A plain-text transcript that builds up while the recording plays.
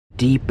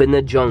Deep in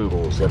the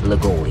jungles of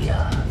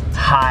Legolia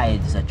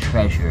hides a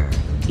treasure.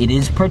 It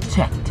is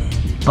protected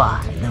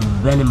by the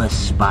venomous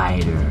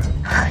spider.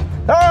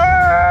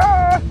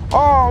 Ah!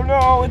 Oh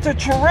no, it's a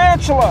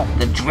tarantula!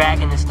 The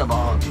dragonest of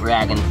all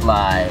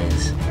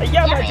dragonflies. A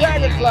Yama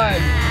dragonfly!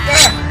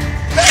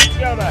 That's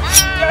Yama!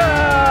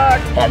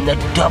 And the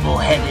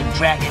double-headed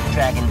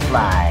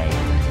dragonfly.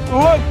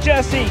 Look,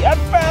 Jesse, I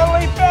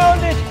finally found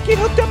it! Get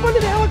hooked up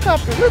onto the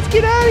helicopter. Let's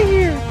get out of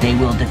here! They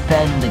will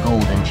defend the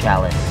golden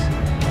chalice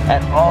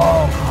at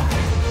all costs.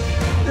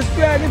 This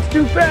dragon's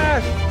too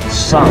fast!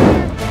 Some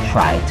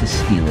try to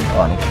steal it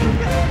on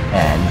occasion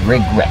and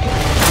regret it.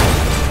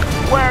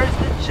 Where's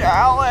the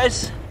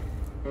chalice?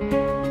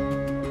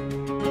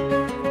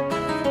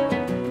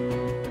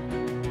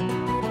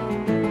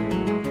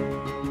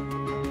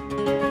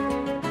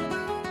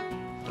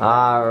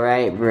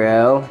 Alright,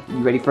 bro. You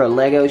ready for a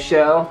Lego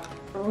show?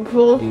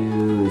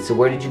 Dude, so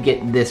where did you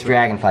get this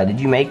dragonfly? Did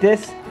you make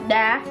this?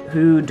 Da.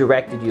 Who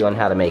directed you on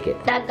how to make it?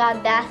 Da.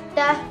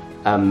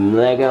 A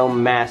Lego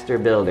Master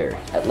Builder.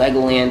 At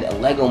Legoland, a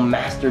Lego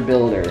Master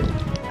Builder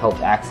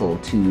helped Axel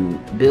to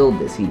build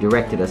this. He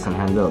directed us on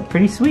how to build it.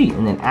 Pretty sweet.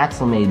 And then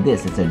Axel made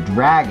this. It's a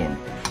dragon.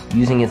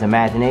 Using his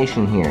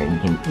imagination here, you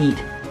can eat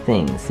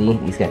things. See,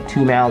 he's got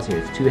two mouths here.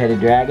 It's a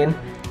two-headed dragon.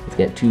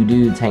 He's got two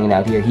dudes hanging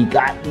out here. He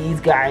got these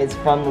guys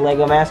from the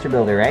Lego Master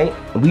Builder, right?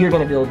 And we are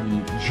gonna build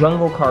the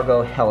Jungle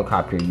Cargo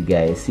helicopter, you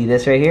guys. See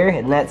this right here?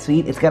 Isn't that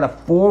sweet? It's got a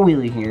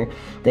four-wheeler here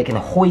that can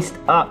hoist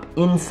up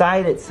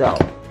inside itself.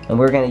 And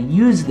we're gonna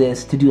use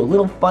this to do a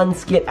little fun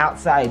skit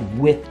outside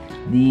with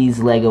these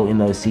Lego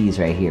MOCs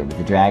right here, with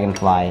the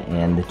dragonfly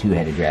and the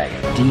two-headed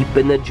dragon. Deep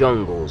in the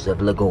jungles of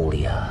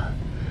Legolia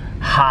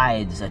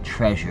hides a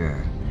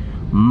treasure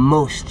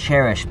most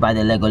cherished by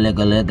the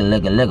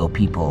Lego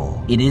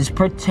people. It is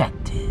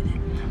protected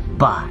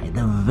by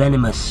the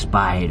venomous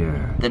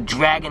spider, the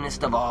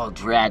dragonest of all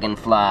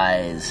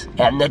dragonflies,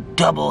 and the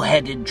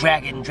double-headed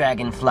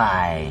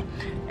dragonfly,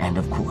 and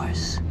of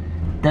course,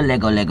 the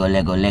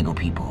Lego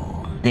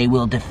people. They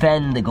will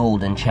defend the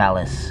golden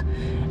chalice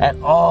at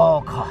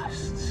all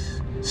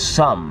costs.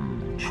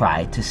 Some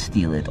try to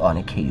steal it on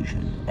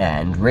occasion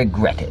and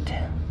regret it.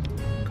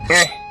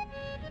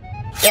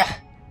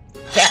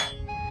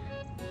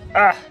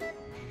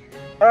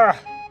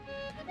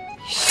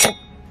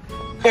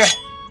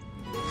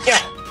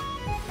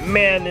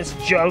 Man, this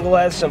jungle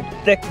has some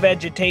thick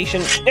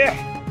vegetation.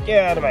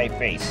 Get out of my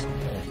face.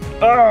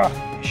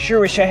 Sure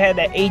wish I had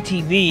that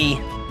ATV.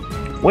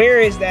 Where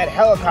is that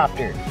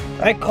helicopter?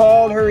 I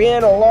called her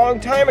in a long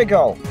time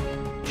ago.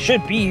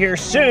 Should be here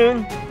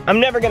soon. I'm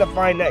never gonna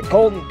find that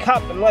golden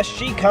cup unless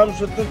she comes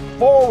with the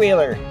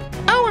four-wheeler.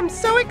 Oh, I'm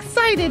so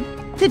excited.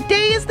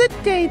 Today is the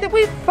day that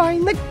we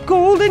find the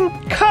golden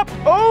cup.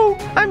 Oh,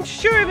 I'm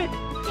sure of it.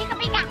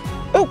 Pika.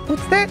 Oh,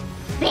 what's that?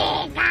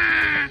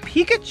 Pika.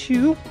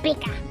 Pikachu?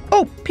 Pika.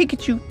 Oh,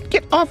 Pikachu,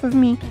 get off of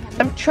me.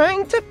 I'm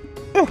trying to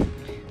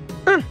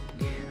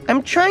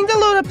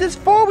load up this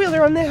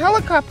four-wheeler on the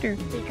helicopter.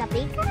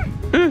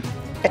 Pika.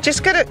 I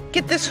just gotta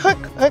get this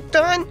hooked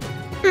on.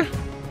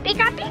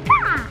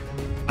 Pika.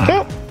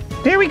 Oh,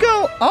 there we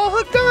go, all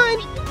hooked on.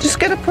 Just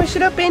gotta push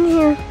it up in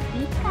here.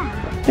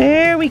 Pika.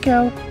 There we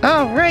go.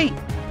 All right,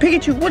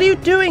 Pikachu, what are you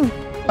doing?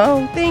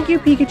 Oh, thank you,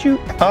 Pikachu.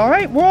 All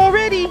right, we're all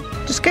ready.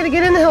 Just gotta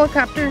get in the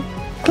helicopter.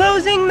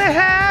 Closing the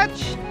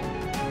hatch.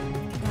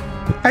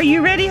 Are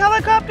you ready,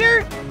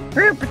 helicopter?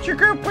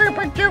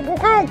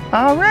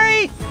 All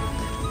right.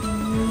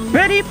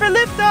 Ready for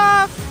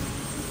liftoff.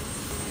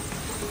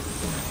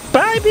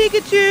 Bye,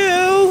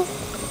 Pikachu.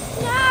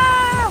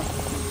 No.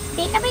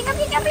 Pika. Pika.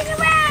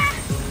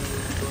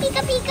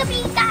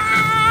 Pika.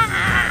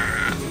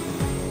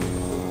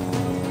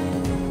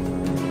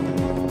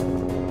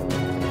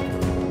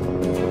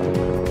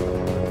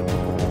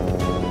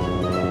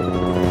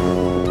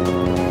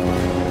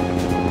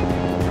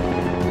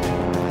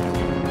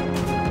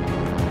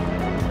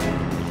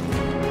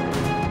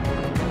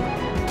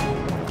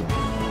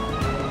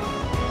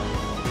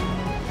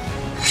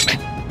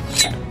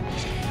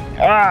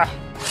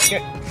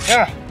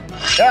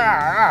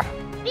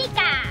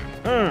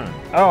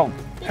 Oh,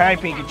 hi,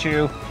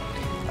 Pikachu.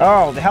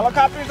 Oh, the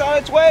helicopter's on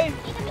its way?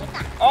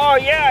 Pika. Oh,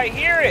 yeah, I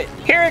hear it.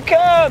 Here it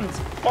comes.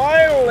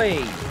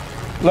 Finally.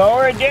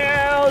 Lower it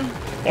down.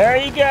 There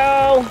you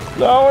go.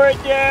 Lower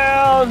it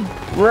down.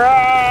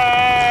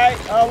 Right.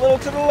 A little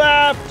to the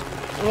left.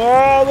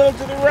 Oh, a little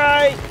to the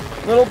right.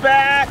 A little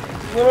back.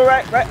 A little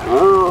right.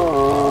 Oh.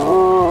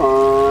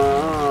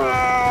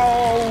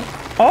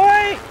 All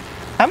right.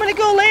 I'm going to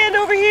go land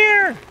over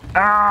here.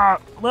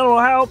 Little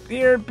help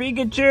here,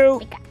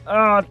 Pikachu.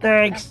 Oh,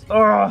 thanks.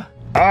 Oh.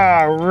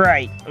 All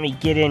right. Let me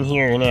get in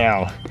here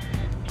now.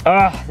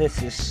 Oh,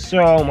 this is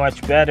so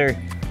much better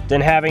than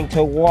having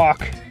to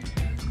walk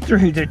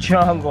through the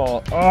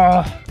jungle.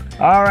 Oh,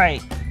 all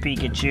right,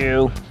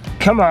 Pikachu.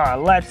 Come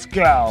on, let's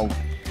go.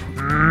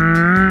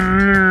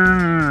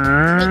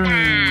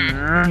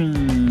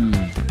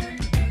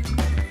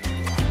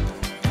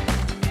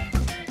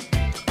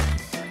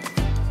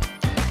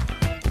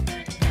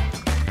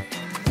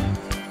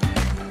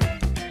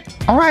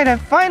 All right,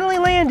 I've finally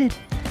landed.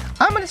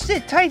 I'm gonna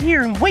sit tight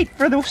here and wait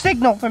for the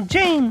signal from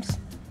James.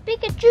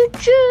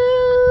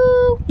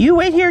 Pikachu-choo! You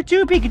wait here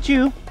too,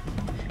 Pikachu.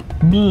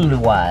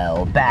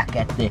 Meanwhile, back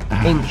at the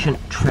ancient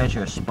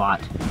treasure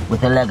spot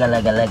with the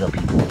Lego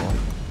people.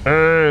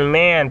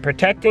 Man,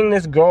 protecting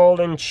this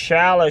golden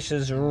chalice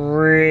is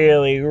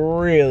really,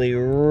 really,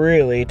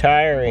 really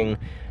tiring.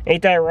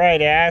 Ain't that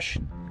right, Ash?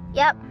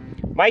 Yep.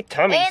 My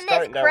tummy's And this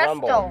starting to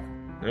rumble.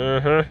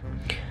 crystal.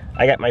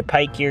 I got my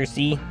pike here,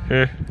 see?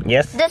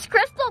 Yes? This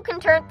crystal can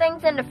turn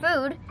things into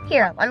food.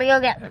 Here, let me go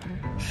get some.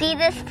 See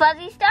this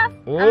fuzzy stuff?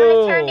 I'm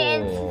gonna turn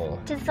it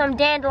into some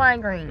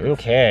dandelion green.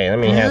 Okay, let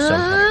me have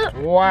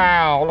some.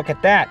 Wow, look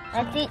at that.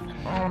 Let's eat.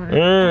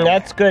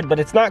 That's good, but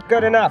it's not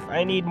good enough.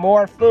 I need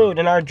more food,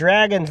 and our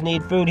dragons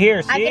need food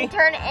here, see? I can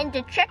turn it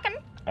into chicken.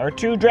 Our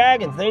 2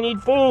 dragons, they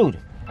need food.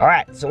 All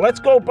right, so let's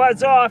go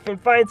buzz off and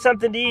find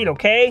something to eat,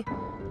 okay?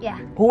 Yeah.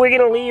 Who are we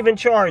gonna leave in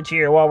charge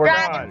here while we're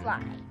Dragonfly.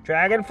 gone?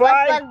 Dragonfly?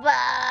 Buzz, buzz, buzz.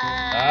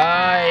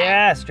 Ah,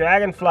 yes,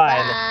 Dragonfly.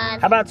 Buzz.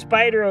 How about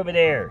Spider over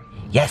there?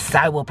 Yes,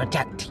 I will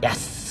protect.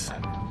 Yes.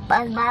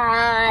 Buzz,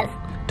 buzz.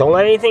 Don't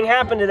let anything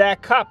happen to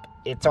that cup.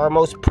 It's our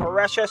most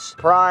precious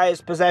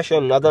prized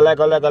possession of the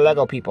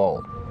Lego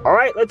people. All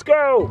right, let's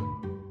go.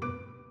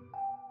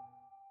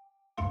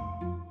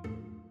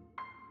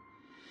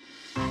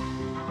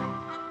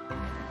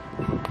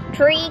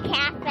 Tree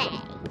Cafe.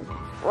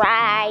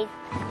 Right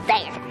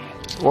there.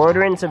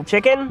 Ordering some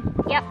chicken?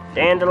 Yep.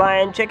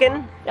 Dandelion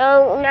chicken?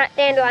 No, not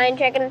dandelion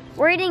chicken.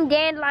 We're eating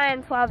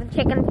dandelions while the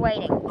chicken's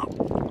waiting.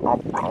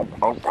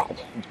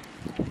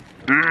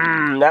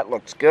 That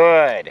looks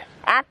good.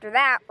 After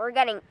that, we're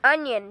getting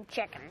onion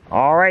chicken.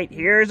 All right,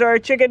 here's our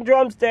chicken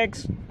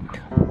drumsticks.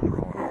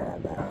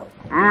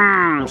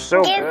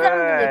 So Give good.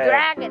 them to the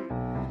dragon.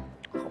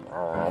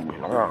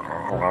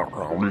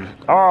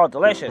 Oh,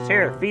 delicious.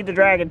 Here, feed the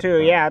dragon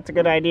too. Yeah, that's a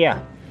good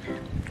idea.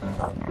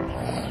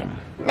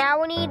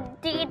 Now we need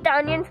to eat the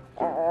onions.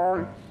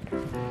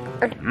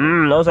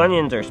 Those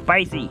onions are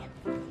spicy.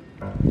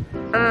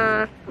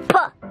 Puh.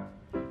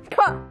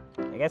 Puh.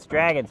 I guess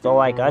dragons don't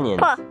like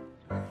onions. Puh.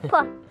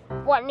 Puh.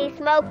 Want any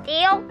smoked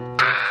eel?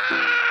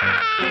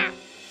 Ah!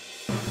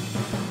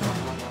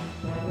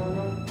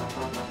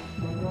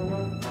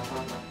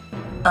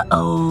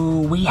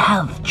 Uh-oh, we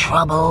have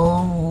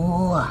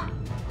trouble.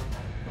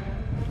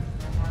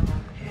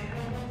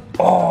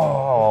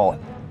 Oh,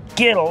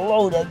 get a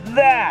load of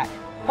that.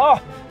 Oh,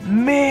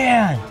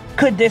 man.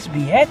 Could this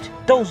be it?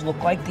 Those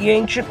look like the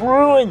ancient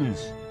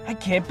ruins. I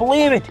can't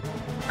believe it.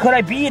 Could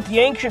I be at the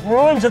ancient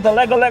ruins of the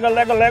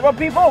Lego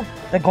people?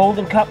 The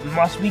golden cup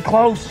must be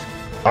close.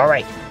 All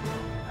right,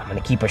 I'm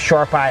gonna keep a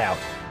sharp eye out.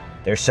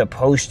 There's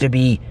supposed to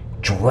be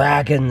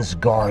dragons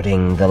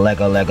guarding the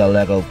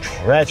Lego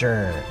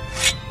treasure.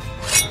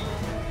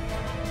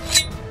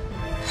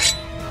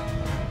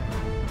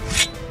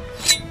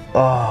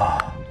 Oh,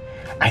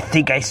 I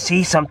think I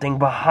see something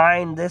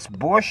behind this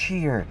bush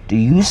here. Do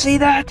you see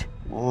that?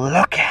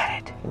 Look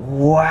at it.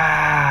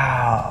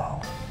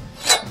 Wow.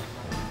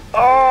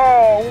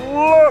 Oh,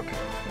 look.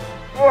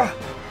 Oh,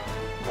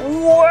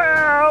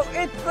 wow,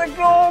 it's the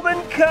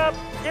golden cup.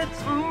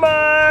 It's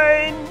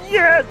mine.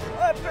 Yes,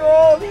 after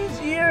all these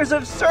years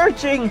of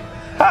searching.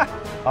 Ha!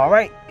 All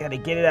right, gotta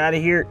get it out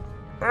of here.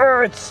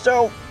 Oh, it's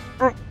so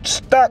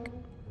stuck.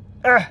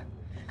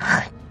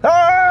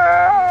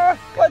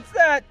 What's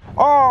that?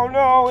 Oh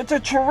no, it's a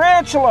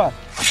tarantula.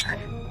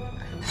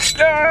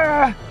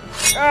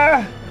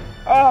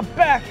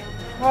 Back.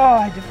 Oh,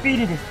 I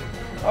defeated it.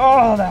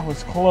 Oh, that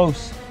was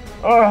close.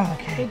 Oh,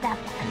 okay.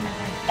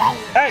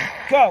 Hey,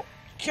 go.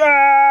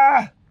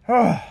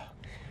 Oh,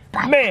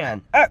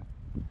 man,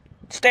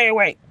 stay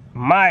away.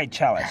 My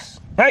chalice.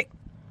 Hey,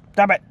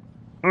 stop it.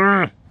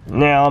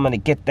 Now I'm gonna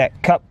get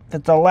that cup.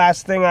 That's the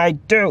last thing I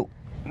do.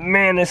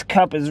 Man, this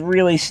cup is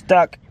really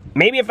stuck.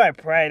 Maybe if I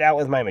pry it out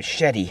with my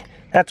machete.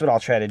 That's what I'll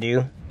try to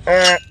do.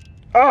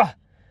 Oh,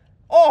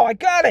 I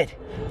got it.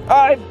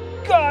 I've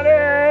got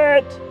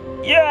it.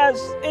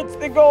 Yes, it's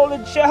the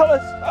golden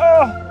chalice.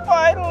 Oh,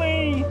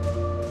 finally.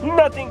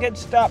 Nothing can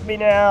stop me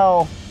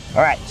now.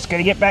 All right, just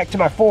gonna get back to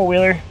my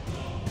four-wheeler.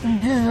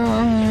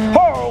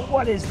 Oh,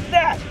 what is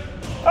that?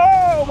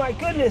 Oh, my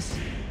goodness.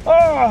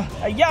 Oh,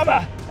 a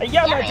Yama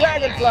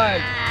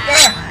dragonfly.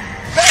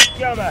 Back,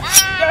 Yama.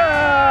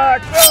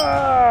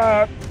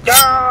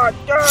 Yama.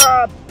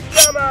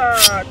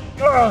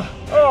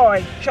 Oh,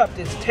 I chopped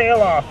his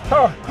tail off.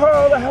 Oh,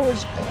 that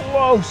was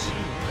close.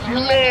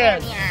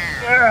 Man.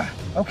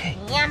 Okay,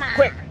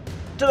 quick,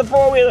 to the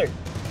four-wheeler.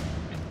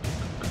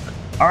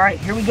 All right,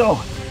 here we go.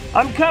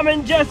 I'm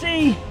coming,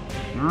 Jesse.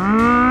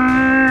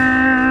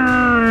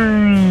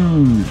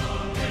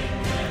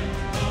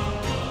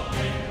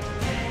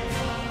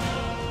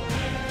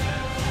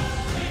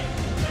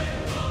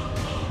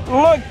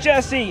 Look,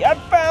 Jesse, I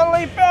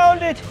finally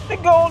found it. The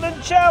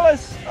golden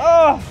chalice.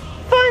 Oh,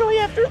 Finally,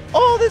 after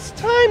all this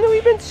time that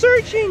we've been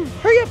searching.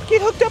 Hurry up, get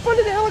hooked up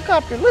onto the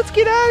helicopter. Let's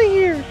get out of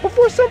here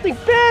before something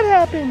bad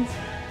happens.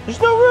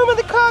 There's no room in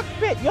the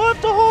cockpit. You'll have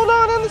to hold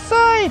on the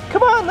side.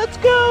 Come on, let's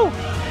go.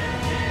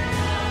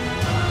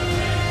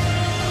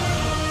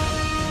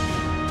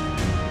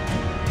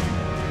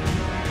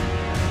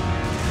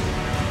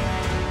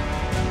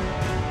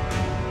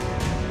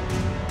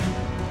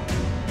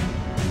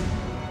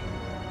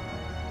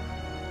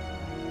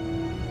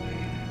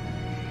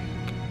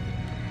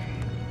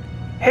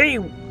 Hey,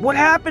 what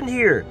happened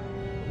here?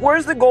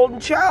 Where's the golden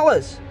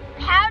chalice?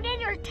 How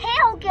did your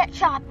tail get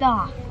chopped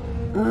off?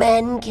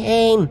 Men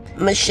came,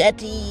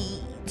 machete,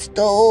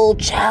 stole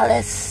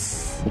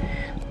chalice.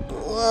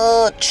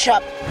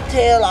 Chop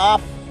tail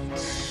off.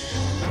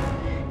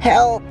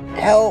 Help,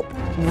 help.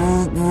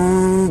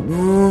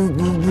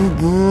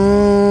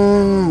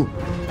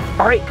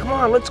 All right, come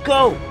on, let's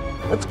go.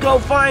 Let's go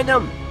find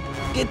them.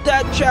 Get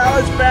that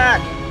chalice back.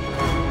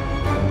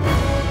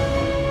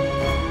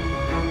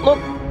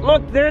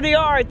 Look, there they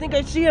are. I think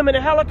I see them in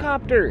a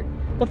helicopter.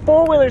 The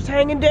four-wheeler's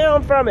hanging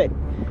down from it.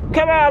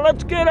 Come on,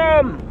 let's get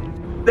them.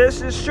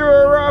 This is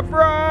sure a rough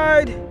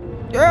ride.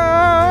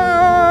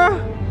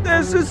 Ah,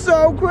 this is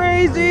so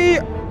crazy.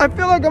 I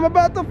feel like I'm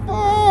about to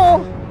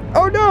fall.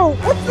 Oh no,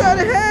 what's that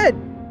ahead?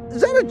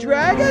 Is that a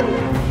dragon?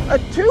 A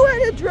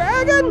two-headed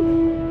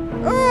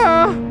dragon?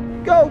 Ah,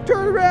 go,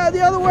 turn around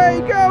the other way.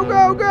 Go,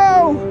 go,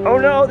 go. Oh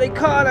no, they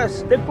caught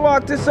us. They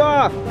blocked us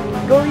off.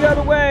 Go the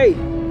other way.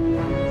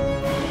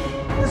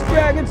 This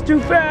dragon's too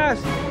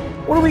fast.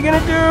 What are we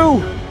gonna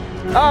do?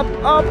 Up,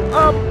 up,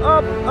 up,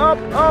 up, up,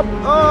 up.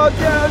 Oh,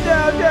 down,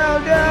 down,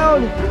 down,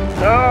 down.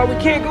 Oh, we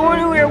can't go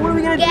anywhere. What are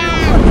we gonna do? What's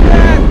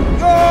that?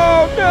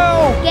 Oh,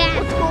 no.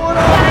 What's going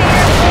on?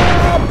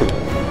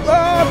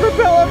 Oh,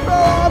 propeller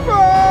fell off.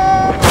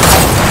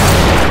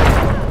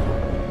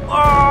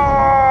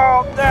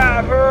 Oh,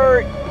 that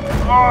hurt.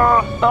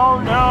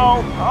 Oh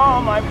no.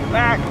 Oh, my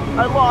back.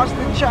 I lost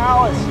the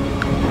chalice.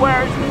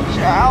 Where's the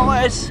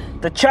chalice?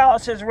 The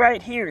chalice is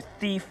right here,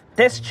 thief.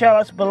 This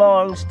chalice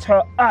belongs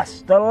to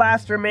us, the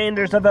last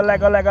remainders of the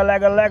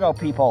Lego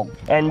people.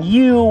 And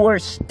you were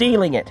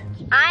stealing it.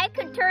 I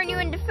could turn you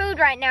into food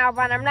right now,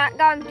 but I'm not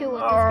going to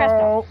with this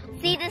crystal.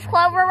 See this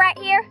clover right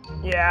here?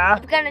 Yeah?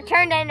 It's gonna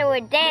turn into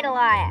a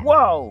dandelion.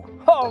 Whoa.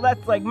 Oh,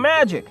 that's like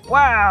magic.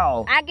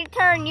 Wow. I can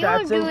turn you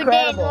That's into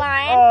incredible. a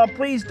dandelion. Oh,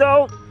 please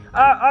don't.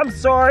 I'm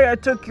sorry I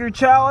took your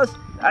chalice.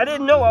 I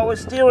didn't know I was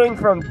stealing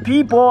from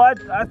people. I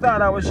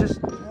thought I was just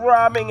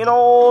robbing an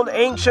old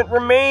ancient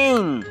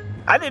remain.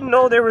 I didn't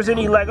know there was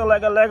any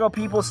Lego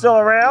people still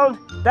around.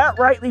 That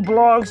rightly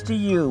belongs to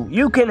you.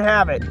 You can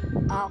have it.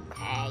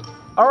 Okay.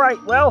 All right,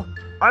 well,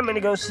 I'm gonna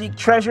go seek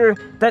treasure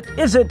that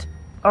isn't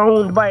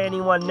owned by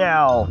anyone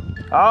now.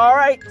 All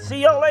right,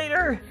 see you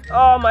later.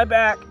 Oh, my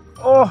back.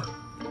 Oh.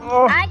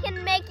 I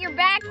can make your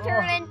back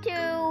turn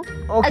into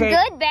Okay. a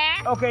good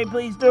back. Okay,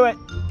 please do it.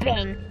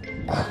 Bang.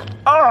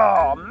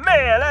 Oh,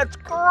 man, that's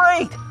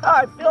great.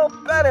 I feel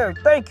better.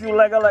 Thank you,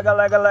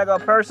 Lego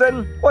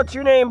person. What's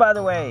your name, by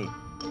the way?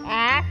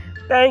 Ash.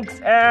 Thanks,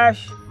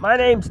 Ash. My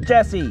name's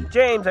Jesse.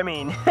 James, I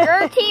mean.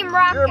 You're Team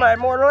Rocket. You're my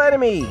mortal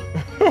enemy.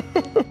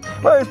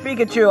 Where's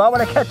Pikachu? I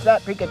want to catch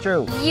that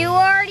Pikachu. You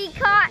already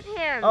caught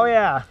him. Oh,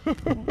 yeah.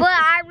 But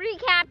I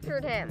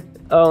recaptured him.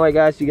 Oh my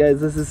gosh, you guys,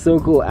 this is so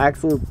cool.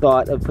 Axel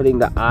thought of putting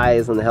the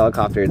eyes on the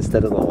helicopter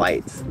instead of the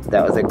lights.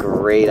 That was a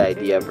great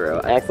idea, bro.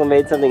 Axel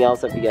made something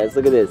else up, you guys.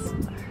 Look at this.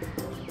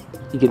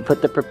 You can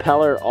put the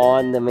propeller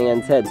on the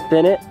man's head.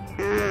 Spin it.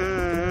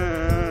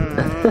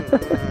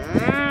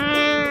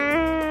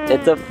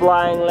 It's a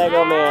flying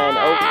Lego man.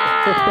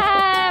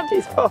 Oh.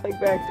 He's falling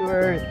back to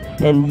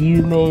Earth. And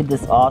you made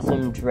this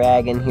awesome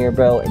dragon here,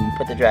 bro, and you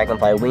put the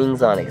dragonfly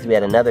wings on it because we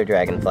had another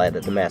dragonfly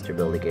that the master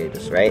builder gave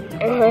us, right?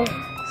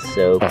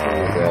 So cool,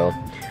 bro.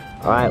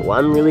 Alright, well,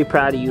 I'm really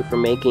proud of you for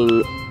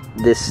making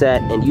this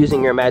set and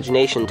using your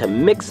imagination to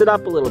mix it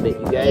up a little bit,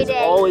 you guys. did.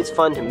 Always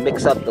fun to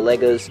mix up the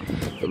Legos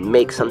and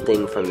make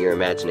something from your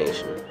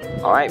imagination.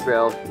 Alright,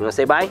 bro. You wanna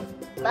say bye?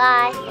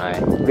 Bye.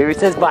 Alright. Baby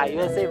says bye. You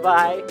wanna say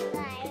bye?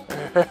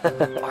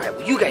 Alright,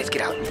 well, you guys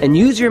get out and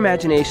use your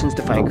imaginations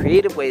to find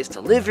creative ways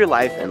to live your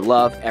life and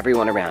love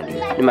everyone around you.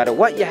 No matter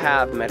what you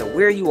have, no matter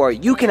where you are,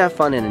 you can have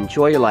fun and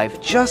enjoy your life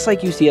just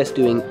like you see us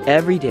doing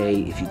every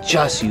day if you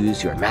just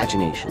use your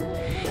imagination.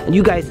 And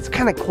you guys, it's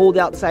kind of cold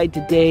outside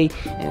today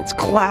and it's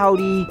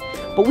cloudy,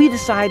 but we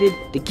decided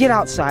to get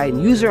outside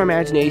and use our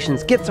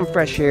imaginations, get some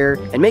fresh air,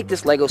 and make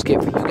this Lego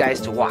skit for you guys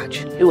to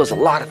watch. It was a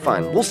lot of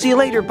fun. We'll see you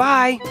later.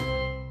 Bye!